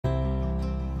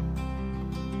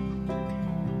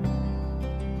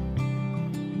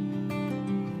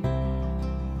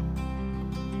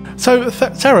So,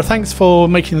 Sarah, thanks for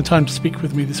making the time to speak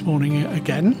with me this morning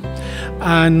again.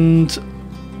 And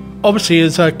obviously,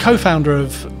 as a co-founder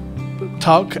of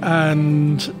TUCC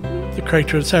and the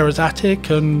creator of Sarah's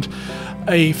Attic and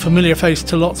a familiar face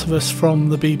to lots of us from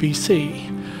the BBC,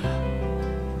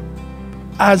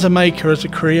 as a maker, as a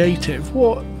creative,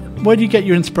 where do you get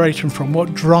your inspiration from?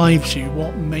 What drives you?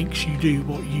 What makes you do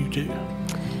what you do?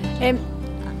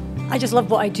 I just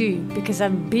love what I do because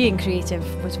I'm being creative,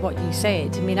 was what you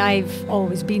said. I mean, I've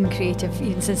always been creative,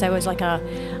 even since I was like a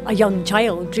young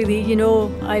child, really. You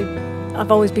know, I've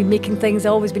always been making things.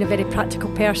 I've always been a very practical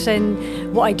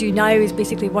person. What I do now is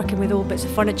basically working with old bits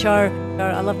of furniture.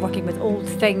 I love working with old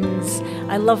things.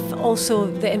 I love also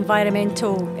the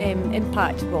environmental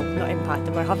impact, well, not impact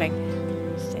that we're having.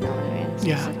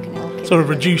 Sort of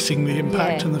reducing the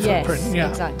impact and the footprint. Yes, yeah,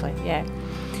 exactly, yeah.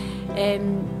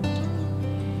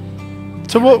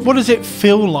 So what does it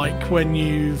feel like when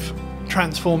you've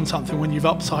transformed something, when you've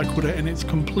upcycled it and it's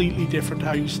completely different to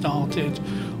how you started,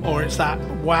 or it's that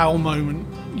wow moment?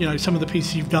 You know, some of the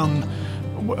pieces you've done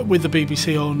with the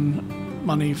BBC on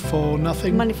Money for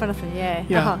Nothing. Money for Nothing, yeah.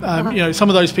 Yeah, you know, some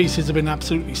of those pieces have been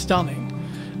absolutely stunning.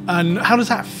 And how does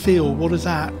that feel? What does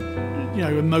that, you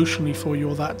know, emotionally for you,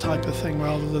 or that type of thing,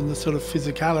 rather than the sort of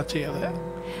physicality of it?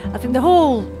 I think the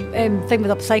whole thing with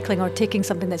upcycling, or taking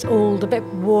something that's old, a bit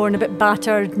worn, a bit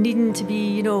battered, needing to be,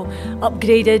 you know,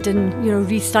 upgraded and, you know,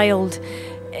 restyled,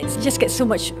 it just gets so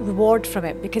much reward from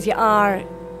it, because you are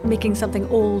making something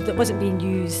old that wasn't being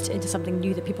used into something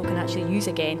new that people can actually use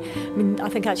again. I mean, I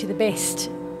think actually the best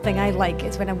thing I like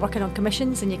is when I'm working on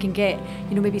commissions and you can get,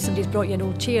 you know, maybe somebody's brought you an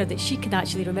old chair that she can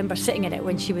actually remember sitting in it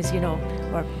when she was, you know,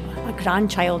 or a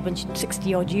grandchild when she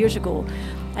 60 odd years ago,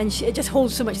 and it just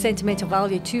holds so much sentimental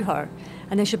value to her,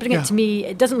 and then she'll bring it to me.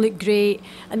 It doesn't look great,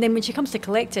 and then when she comes to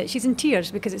collect it, she's in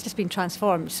tears because it's just been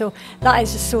transformed. So that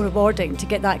is just so rewarding to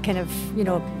get that kind of, you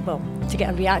know, well, to get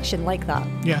a reaction like that.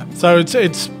 Yeah, so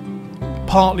it's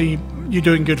partly you're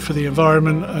doing good for the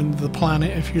environment and the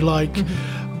planet, if you like,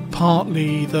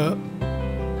 partly that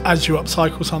as you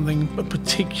upcycle something, but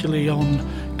particularly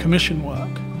on commission work,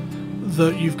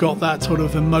 that you've got that sort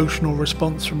of emotional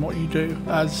response from what you do,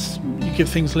 as you give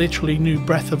things literally new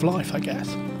breath of life, I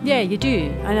guess. Yeah, you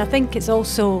do. And I think it's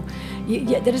also,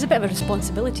 there is a bit of a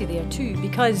responsibility there too,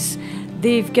 because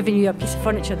they've given you a piece of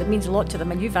furniture that means a lot to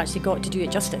them, and you've actually got to do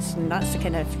it justice. And that's the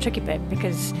kind of tricky bit,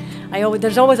 because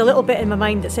there's always a little bit in my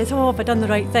mind that says, oh, have I done the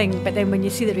right thing? But then when you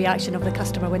see the reaction of the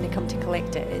customer when they come to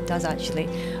collect it, it does actually,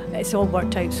 it's all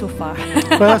worked out so far.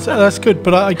 Well, that's good.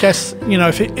 But I guess, you know,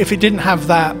 if it didn't have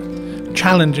that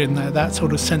challenge in there, that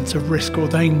sort of sense of risk or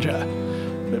danger,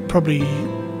 it probably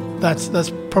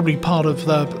that's probably part of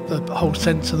the whole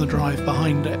sense and the drive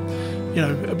behind it. You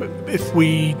know, if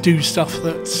we do stuff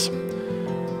that's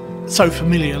so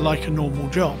familiar, like a normal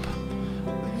job,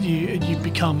 you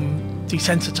become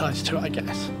desensitized to it, I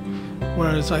guess.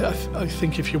 Whereas I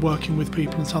think if you're working with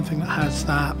people in something that has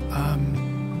that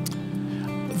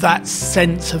that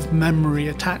sense of memory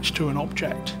attached to an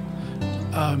object,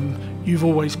 you've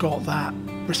always got that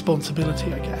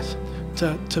responsibility, I guess,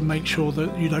 to make sure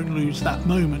that you don't lose that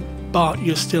moment, but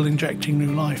you're still injecting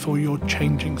new life, or you're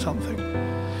changing something.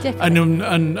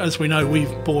 And as we know,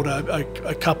 we've bought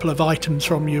a couple of items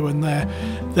from you, and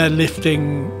they're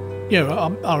lifting, you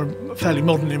know, our fairly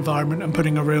modern environment and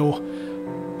putting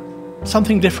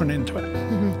something different into it.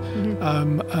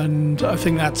 And I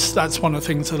think that's one of the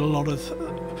things that a lot of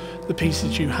the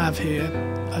pieces you have here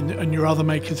and your other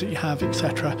makers that you have,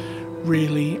 etc.,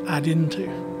 really add into.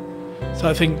 So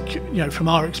I think, you know, from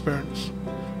our experience,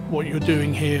 what you're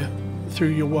doing here through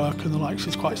your work and the likes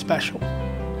is quite special.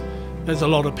 There's a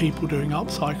lot of people doing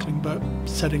upcycling, but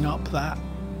setting up that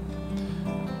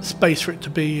space for it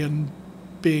to be, and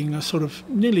being a sort of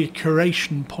nearly a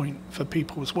curation point for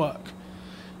people's work,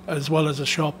 as well as a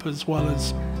shop, as well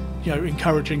as, you know,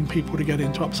 encouraging people to get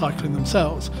into upcycling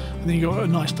themselves. And then you've got a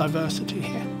nice diversity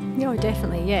here. No,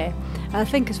 definitely, yeah. And I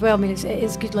think as well, I mean, it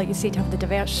is good, like you say, to have the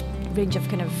diverse range of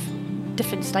kind of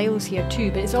different styles here too,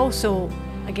 but it's also,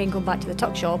 again, going back to the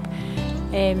tuck shop,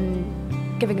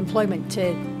 giving employment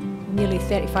to nearly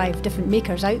 35 different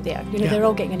makers out there. You know, they're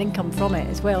all getting an income from it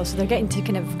as well, so they're getting to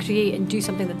kind of create and do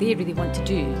something that they really want to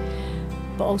do,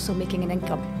 but also making an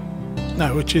income.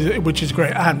 No, which is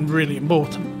great and really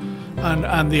important,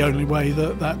 and the only way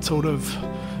that sort of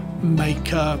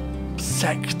maker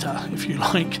sector, if you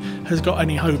like, has got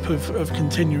any hope of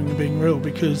continuing and being real,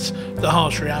 because the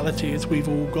harsh reality is we've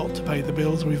all got to pay the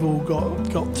bills, we've all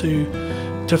got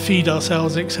to feed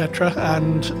ourselves, etc.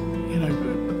 And, you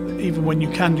know, even when you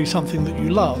can do something that you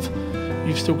love,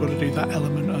 you've still got to do that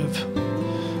element of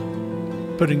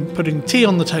putting tea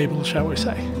on the table, shall we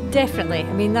say. Definitely.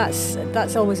 I mean,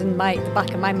 that's always in the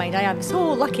back of my mind. I am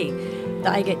so lucky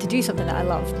that I get to do something that I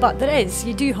love. But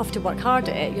you do have to work hard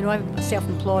at it. You know, I'm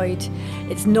self-employed.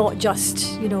 It's not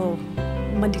just, you know,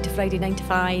 Monday to Friday, 9 to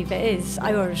 5. It is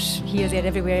hours here, there,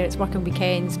 everywhere. It's working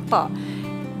weekends. But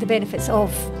the benefits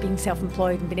of being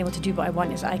self-employed and being able to do what I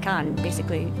want is that I can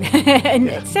basically,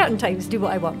 at certain times, do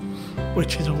what I want.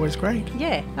 Which is always great.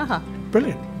 Yeah.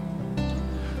 Brilliant.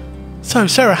 So,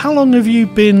 Sarah, how long have you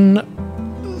been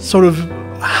sort of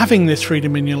having this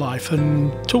freedom in your life?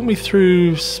 And talk me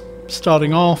through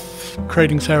starting off,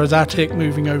 creating Sarah's Attic,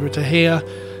 moving over to here.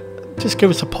 Just give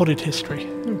us a potted history.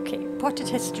 Okay, potted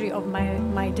history of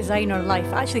my designer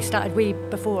life. I actually started way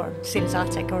before Sarah's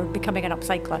Attic or becoming an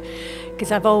upcycler,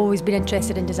 because I've always been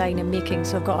interested in design and making.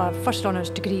 So I've got a first honours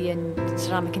degree in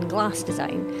ceramic and glass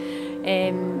design,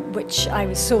 which I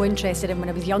was so interested in when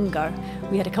I was younger.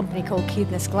 We had a company called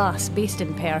Caithness Glass based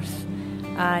in Perth,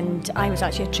 and I was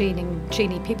actually a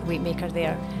trainee paperweight maker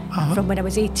there from when I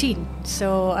was 18.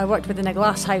 So I worked within a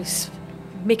glass house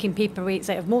making paperweights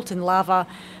out of molten lava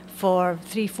for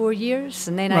 3-4 years,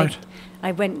 and then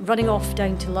I went running off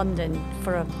down to London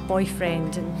for a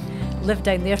boyfriend and lived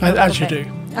down there for a little bit.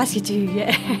 As you do,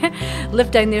 yeah.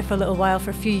 Lived down there for a little while,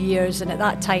 for a few years, and at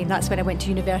that time, that's when I went to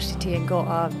university and got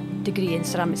a degree in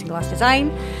ceramics and glass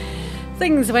design.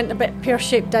 Things went a bit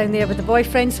pear-shaped down there with the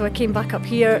boyfriend, so I came back up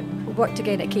here, worked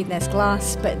again at Caithness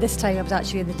Glass, but this time I was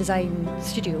actually in the design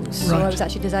studios, so I was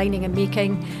actually designing and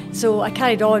making. So I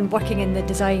carried on working in the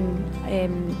design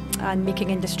and making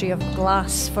industry of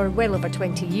glass for well over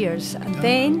 20 years, and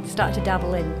then started to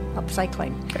dabble in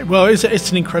upcycling. Okay. Well, it's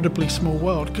an incredibly small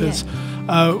world, because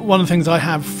one of the things I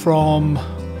have from,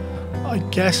 I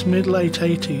guess, mid-late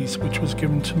 80s, which was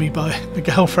given to me by a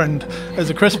girlfriend as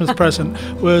a Christmas present,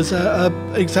 was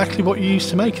exactly what you used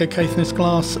to make, a Caithness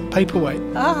Glass paperweight,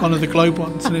 one of the globe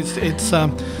ones. And it's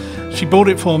she bought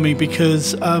it for me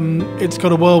because it's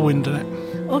got a whirlwind in it.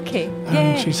 Okay.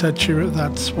 And she said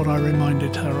that's what I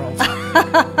reminded her of.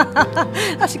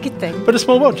 That's a good thing. But a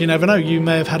small world, you never know. You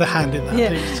may have had a hand in that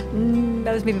piece.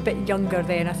 I was maybe a bit younger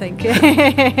then, I think.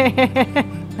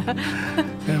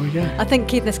 There we go. I think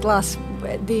Caithness Glass,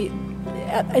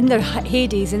 in their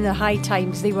heydays, in their high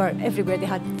times, they were everywhere. They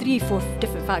had 3-4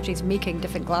 different factories making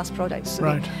different glass products.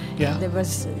 So there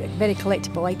was very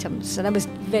collectible items, and I was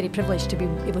very privileged to be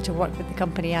able to work with the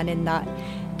company and in that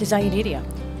design area.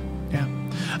 Yeah.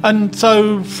 And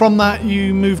so from that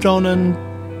you moved on, and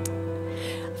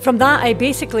from that, I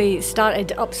basically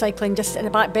started upcycling just in a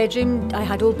back bedroom. I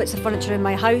had old bits of furniture in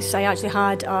my house. I actually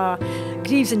had a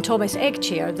Greaves and Thomas egg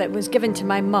chair that was given to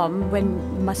my mum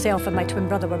when myself and my twin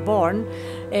brother were born,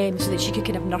 so that she could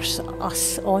kind of nurse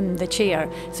us on the chair.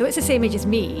 So it's the same age as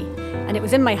me, and it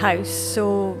was in my house.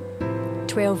 So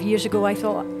 12 years ago, I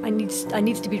thought I needs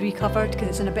to be recovered because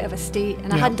it's in a bit of a state,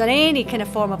 and I hadn't done any kind of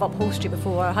form of upholstery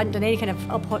before. I hadn't done any kind of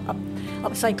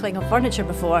upcycling of furniture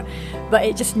before, but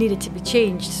it just needed to be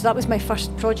changed. So that was my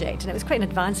first project, and it was quite an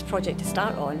advanced project to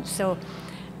start on. So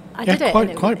I did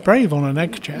it. Quite brave on an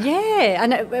egg chair. Yeah,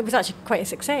 and it was actually quite a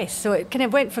success. So it kind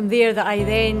of went from there that I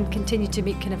then continued to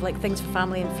make kind of like things for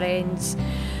family and friends.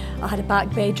 I had a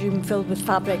back bedroom filled with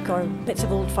fabric or bits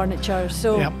of old furniture.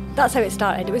 So that's how it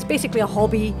started. It was basically a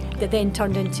hobby that then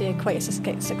turned into quite a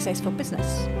successful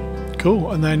business.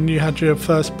 Cool. And then you had your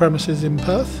first premises in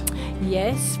Perth?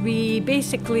 Yes, we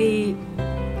basically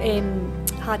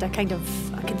had a kind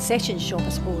of a concession shop, I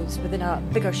suppose, within a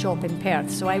bigger shop in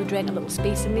Perth. So I would rent a little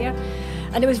space in there.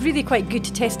 And it was really quite good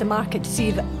to test the market, to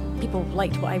see that people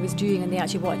liked what I was doing and they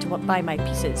actually wanted to buy my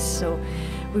pieces. So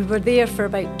we were there for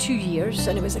about 2 years,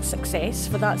 and it was a success.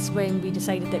 But that's when we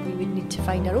decided that we would need to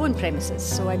find our own premises.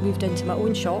 So I moved into my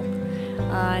own shop,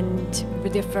 and we were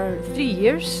there for 3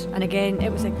 years. And again,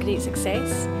 it was a great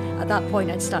success. At that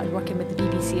point, I'd started working with the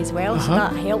BBC as well, so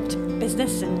that helped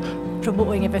business and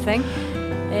promoting everything.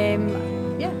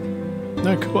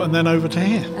 No, cool. And then over to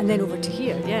here. And then over to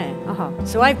here,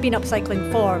 So I've been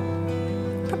upcycling for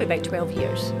probably about 12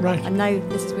 years. Right. And now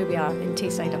this is where we are in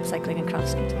Tayside Upcycling and Craft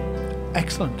Centre.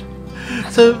 Excellent.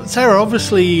 So, Sarah,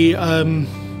 obviously, I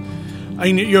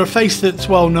mean, you're a face that's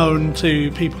well known to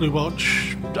people who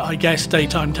watch, I guess,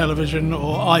 daytime television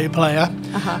or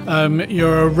iPlayer.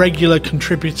 You're a regular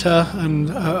contributor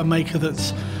and a maker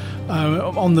that's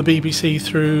on the BBC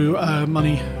through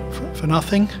Money for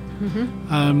Nothing.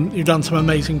 You've done some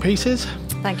amazing pieces.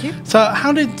 Thank you. So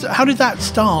how did that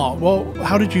start? Well,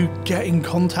 how did you get in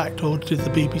contact, or did the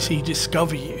BBC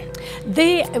discover you?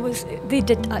 They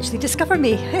did actually discover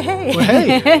me. Well,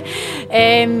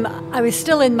 hey. I was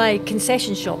still in my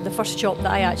concession shop, the first shop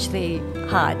that I actually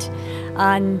had,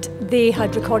 and they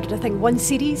had recorded, I think, one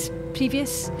series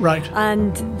previous. Right.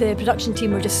 And the production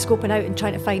team were just scoping out and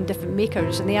trying to find different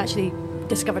makers, and they actually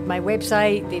discovered my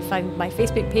website, they found my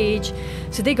Facebook page,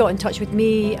 so they got in touch with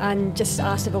me and just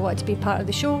asked if I wanted to be part of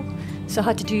the show. So I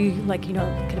had to do like, you know,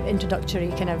 kind of introductory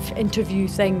kind of interview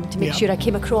thing to make sure I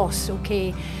came across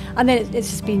okay, and then it's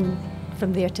just been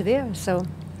from there to there. So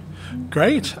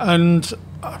great. And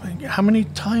I mean, how many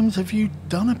times have you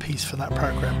done a piece for that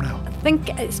programme now? I think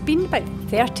it's been about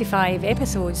 35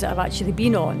 episodes that I've actually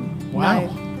been on. Wow.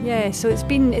 Now. Yeah, so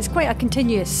it's quite a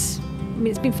continuous. I mean,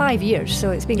 it's been 5 years,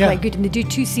 so it's been quite good, and they do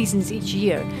 2 seasons each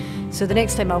year. So the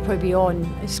next time I'll probably be on,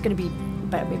 it's going to be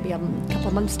about maybe a couple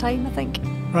of months' time, I think.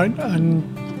 Right,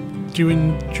 and do you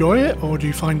enjoy it, or do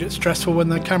you find it stressful when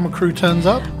the camera crew turns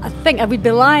up? I think I would be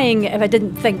lying if I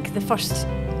didn't think the first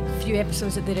few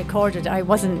episodes that they recorded, I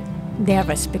wasn't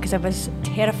nervous, because I was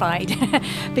terrified.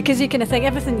 Because you kind of think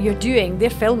everything you're doing,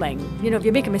 they're filming. You know, if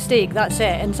you make a mistake, that's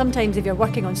it. And sometimes if you're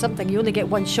working on something, you only get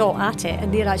one shot at it,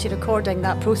 and they're actually recording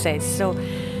that process. So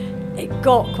it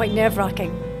got quite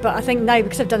nerve-wracking. But I think now,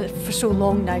 because I've done it for so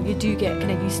long now, you do get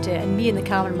kind of used to it. And me and the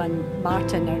cameraman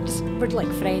Martin we're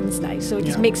like friends now. So it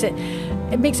just makes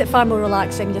it far more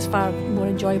relaxing, just far more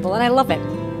enjoyable, and I love it.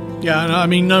 Yeah, and I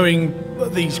mean, knowing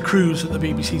these crews that the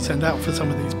BBC send out for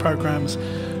some of these programmes,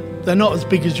 they're not as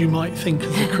big as you might think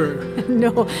as a crew.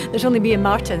 No, there's only me and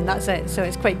Martin, that's it, so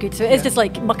it's quite good. So it's just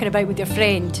like mucking about with your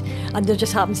friend, and there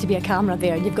just happens to be a camera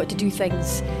there, and you've got to do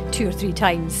things 2 or 3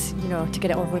 times, you know, to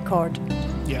get it on record.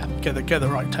 Yeah, get the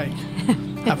right take.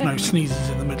 Have no sneezes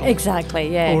in the middle.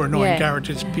 Exactly, yeah. Or annoying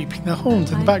garages beeping their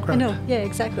horns in the background. I know, yeah,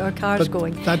 exactly, or cars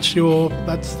going. That's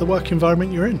the work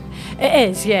environment you're in. It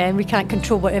is, yeah, and we can't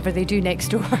control whatever they do next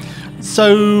door.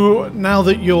 So now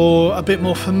that you're a bit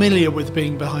more familiar with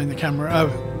being behind the camera,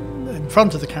 in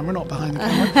front of the camera, not behind the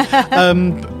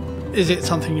camera, is it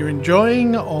something you're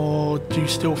enjoying, or do you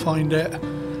still find it,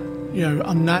 you know,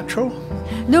 unnatural?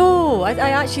 No,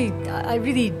 I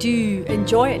really do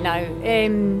enjoy it now.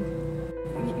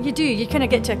 You do. You kind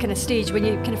of get to a kind of stage when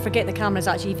you kind of forget the camera's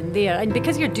actually even there, and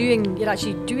because you're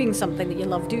actually doing something that you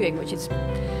love doing, which is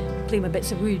playing with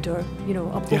bits of wood or, you know,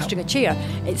 upholstering a chair.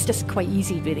 It's just quite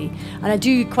easy, really. And I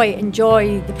do quite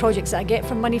enjoy the projects that I get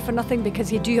from Money for Nothing,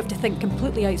 because you do have to think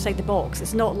completely outside the box.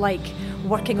 It's not like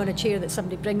working on a chair that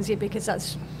somebody brings you, because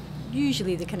that's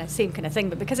usually the kind of same kind of thing.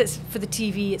 But because it's for the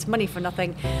TV, it's Money for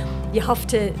Nothing, you have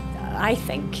to, I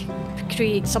think,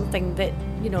 create something that,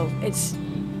 you know, it's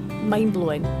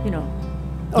mind-blowing, you know,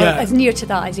 or as near to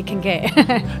that as you can get.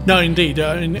 No, indeed,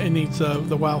 it needs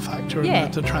the wow factor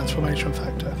and the transformation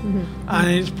factor. And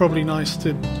it's probably nice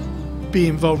to be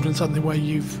involved in something where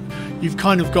you've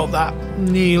kind of got that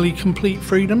nearly complete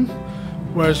freedom,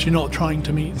 whereas you're not trying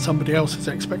to meet somebody else's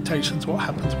expectations. What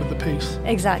happens with the piece?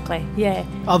 Exactly, yeah.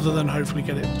 Other than hopefully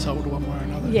get it sold one way or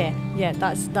another. Yeah,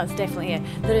 that's definitely it.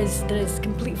 There is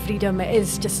complete freedom.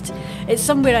 It's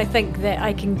somewhere I think that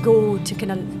I can go to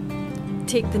kind of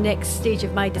take the next stage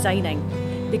of my designing,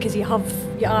 because you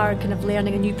are kind of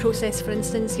learning a new process. For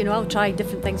instance, you know, I'll try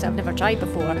different things that I've never tried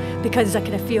before, because I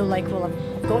kind of feel like, well,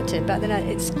 I've got to, but then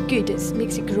it's good, it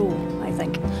makes it grow, I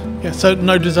think. Yeah, so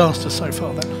no disasters so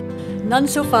far then? None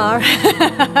so far.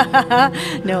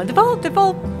 No, they've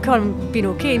all kind of been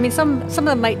okay. I mean, some of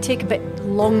them might take a bit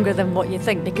longer than what you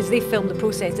think, because they film the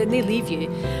process and they leave you,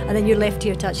 and then you're left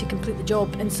here to actually complete the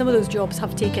job, and some of those jobs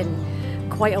have taken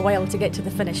quite a while to get to the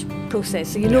finished process.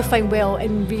 So you know fine well,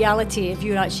 in reality, if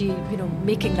you're actually, you know,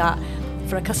 making that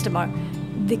for a customer,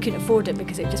 they couldn't afford it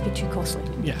because it'd just be too costly.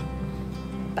 Yeah.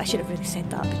 But I should have really said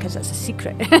that, because that's a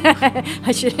secret.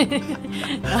 I should.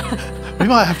 We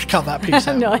might have to cut that piece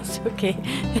out. No, it's okay.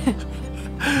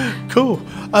 Cool.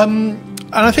 And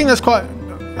I think that's quite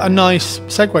a nice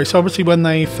segue. So obviously when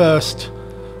you first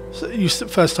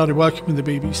started working with the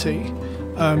BBC,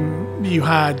 you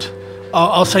had,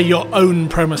 I'll say, your own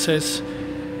premises,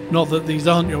 not that these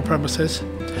aren't your premises,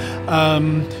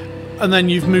 and then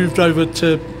you've moved over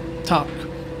to TUCC.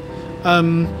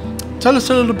 Tell us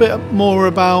a little bit more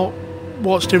about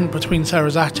what's different between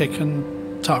Sarah's Attic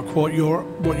and TUCC, what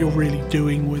you're really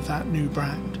doing with that new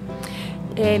brand.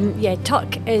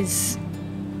 TUCC is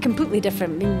completely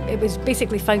different. I mean, it was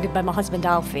basically founded by my husband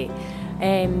Alfie.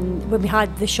 When we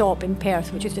had the shop in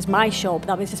Perth, which was just my shop,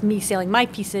 that was just me selling my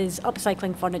pieces,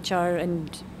 upcycling furniture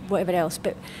and whatever else.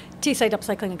 But Tayside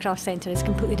Upcycling and Craft Centre is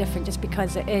completely different, just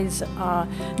because it is a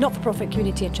not-for-profit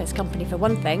community interest company, for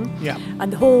one thing. Yeah.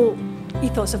 And the whole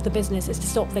ethos of the business is to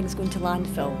stop things going to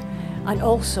landfill, and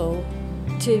also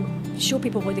to show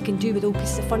people what they can do with old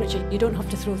pieces of furniture. You don't have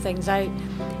to throw things out.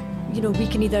 You know, we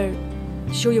can either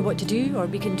show you what to do, or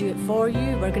we can do it for you.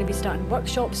 We're going to be starting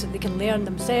workshops so they can learn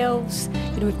themselves.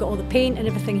 You know, we've got all the paint and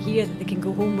everything here that they can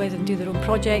go home with and do their own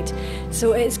project.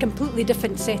 So it's a completely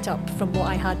different setup from what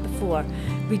I had before.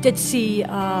 We did see,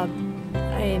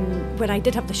 when I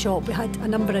did have the shop, we had a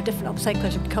number of different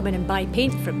upcyclers who would come in and buy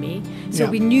paint from me. So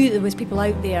we knew there was people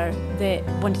out there that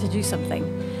wanted to do something.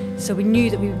 So we knew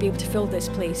that we would be able to fill this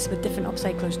place with different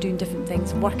upcyclers doing different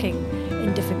things, working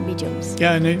in different mediums.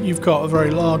 Yeah, and you've got a very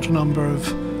large number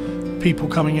of people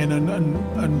coming in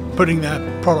and putting their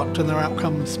product and their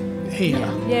outcomes here.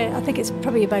 Yeah, I think it's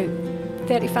probably about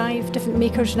 35 different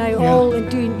makers now, all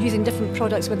using different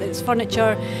products, whether it's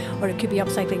furniture, or it could be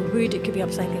upcycling wood, it could be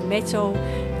upcycling metal,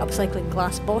 upcycling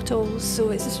glass bottles.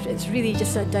 So it's really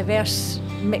just a diverse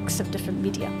mix of different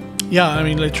media. Yeah, I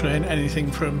mean, literally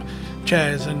anything from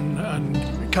chairs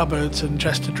and cupboards and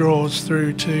chest of drawers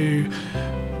through to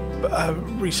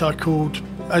recycled,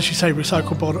 as you say,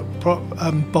 recycled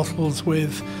bottles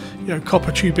with, you know,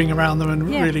 copper tubing around them and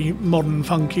really modern,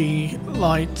 funky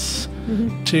lights,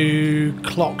 to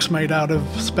clocks made out of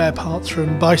spare parts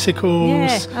from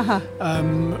bicycles.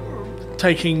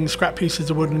 Taking scrap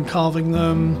pieces of wood and carving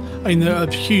them. I mean, there are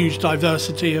a huge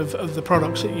diversity of the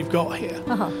products that you've got here.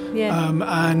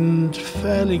 And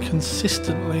fairly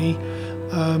consistently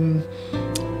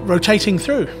rotating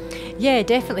through. Yeah,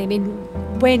 definitely. I mean,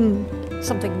 when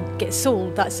something gets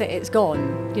sold, that's it, it's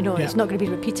gone. You know, it's not going to be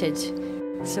repeated.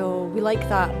 So we like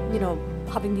that, you know,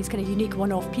 having these kind of unique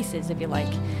one-off pieces, if you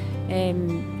like.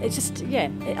 It's just,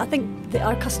 I think that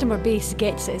our customer base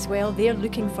gets it as well. They're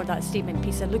looking for that statement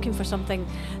piece. They're looking for something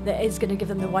that is going to give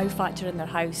them the wow factor in their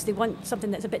house. They want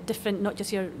something that's a bit different, not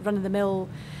just your run-of-the-mill,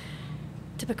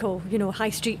 typical, you know,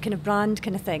 high street kind of brand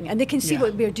kind of thing. And they can see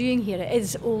what we're doing here. It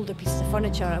is older pieces of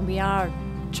furniture, and we are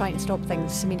trying to stop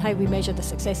things. I mean, how we measure the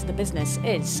success of the business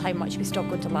is how much we stop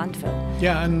going to landfill.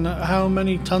 Yeah, and how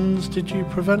many tonnes did you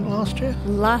prevent last year?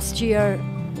 Last year,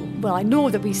 well, I know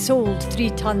that we sold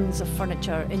 3 tonnes of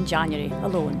furniture in January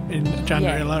alone. In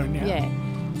January alone, Yeah.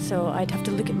 So I'd have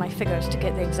to look at my figures to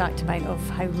get the exact amount of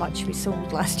how much we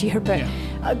sold last year, but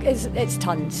it's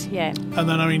tonnes, And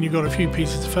then, I mean, you've got a few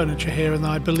pieces of furniture here, and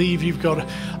I believe you've got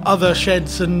other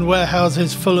sheds and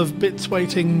warehouses full of bits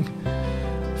waiting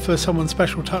for someone's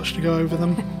special touch to go over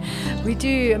them. We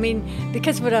do. I mean,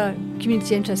 because we're a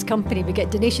community interest company, we get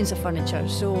donations of furniture.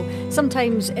 So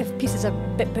sometimes if pieces are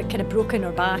a bit kind of broken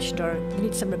or bashed or they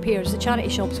need some repairs, the charity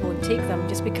shops won't take them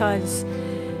just because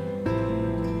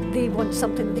they want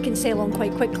something that they can sell on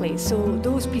quite quickly. So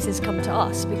those pieces come to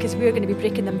us because we're going to be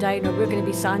breaking them down, or we're going to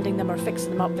be sanding them or fixing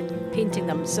them up and painting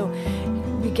them. So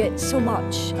we get so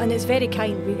much, and it's very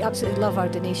kind. We absolutely love our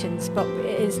donations, but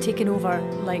it is taken over,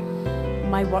 like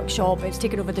my workshop, it's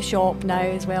taken over the shop now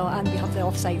as well, and we have the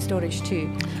off-site storage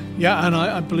too. Yeah, and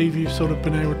I believe you've sort of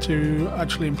been able to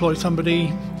actually employ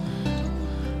somebody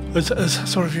as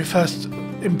sort of your first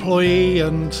employee,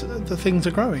 and the things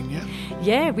are growing,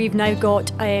 Yeah, we've now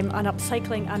got an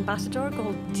upcycling ambassador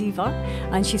called Diva,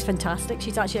 and she's fantastic.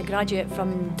 She's actually a graduate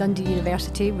from Dundee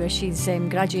University, where she's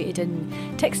graduated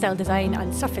in textile design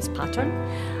and surface pattern.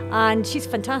 And she's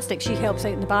fantastic. She helps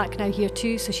out in the back now here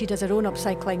too, so she does her own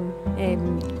upcycling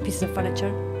pieces of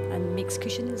furniture and makes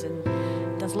cushions and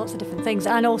does lots of different things,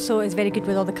 and also is very good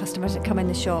with all the customers that come in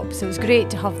the shop. So it's great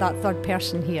to have that third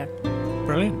person here.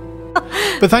 Brilliant.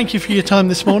 But thank you for your time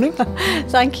this morning.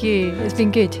 Thank you. It's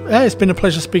been good. Yeah, it's been a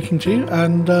pleasure speaking to you,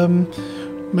 and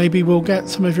maybe we'll get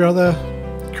some of your other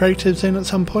creatives in at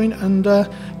some point and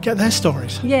get their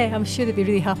stories. Yeah, I'm sure they'd be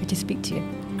really happy to speak to you.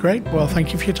 Great. Well,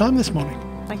 thank you for your time this morning.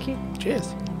 Thank you. Cheers.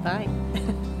 Bye.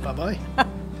 Bye-bye.